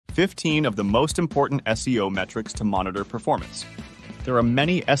15 of the most important SEO metrics to monitor performance. There are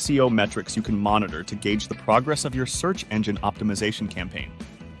many SEO metrics you can monitor to gauge the progress of your search engine optimization campaign,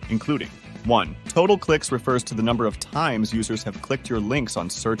 including 1. Total clicks refers to the number of times users have clicked your links on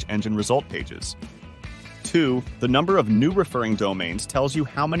search engine result pages. 2. The number of new referring domains tells you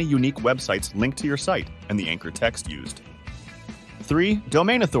how many unique websites link to your site and the anchor text used. 3.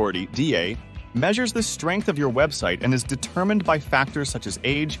 Domain authority, DA, measures the strength of your website and is determined by factors such as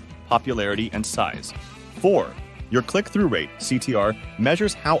age, popularity, and size. 4. Your click-through rate, CTR,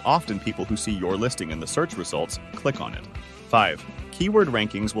 measures how often people who see your listing in the search results click on it. 5. Keyword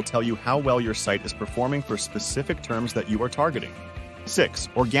rankings will tell you how well your site is performing for specific terms that you are targeting. 6.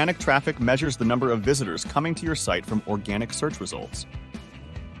 Organic traffic measures the number of visitors coming to your site from organic search results.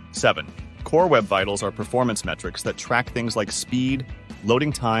 7. Core Web Vitals are performance metrics that track things like speed,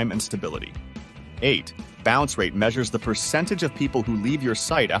 loading time, and stability. 8. Bounce rate measures the percentage of people who leave your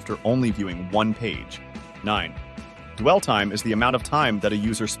site after only viewing one page. 9. Dwell time is the amount of time that a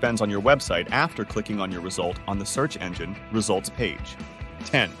user spends on your website after clicking on your result on the search engine results page.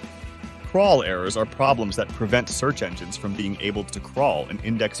 10. Crawl errors are problems that prevent search engines from being able to crawl and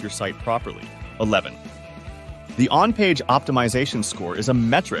index your site properly. 11. The on-page optimization score is a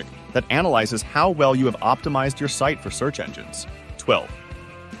metric that analyzes how well you have optimized your site for search engines. 12.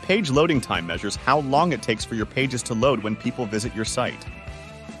 Page loading time measures how long it takes for your pages to load when people visit your site.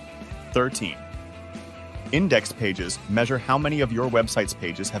 13. Indexed pages measure how many of your website's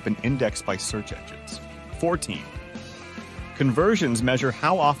pages have been indexed by search engines. 14. Conversions measure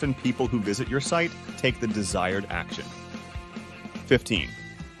how often people who visit your site take the desired action. 15.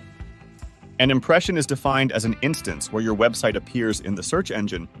 An impression is defined as an instance where your website appears in the search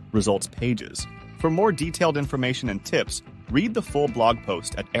engine results pages. For more detailed information and tips, read the full blog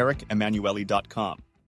post at ericemanueli.com.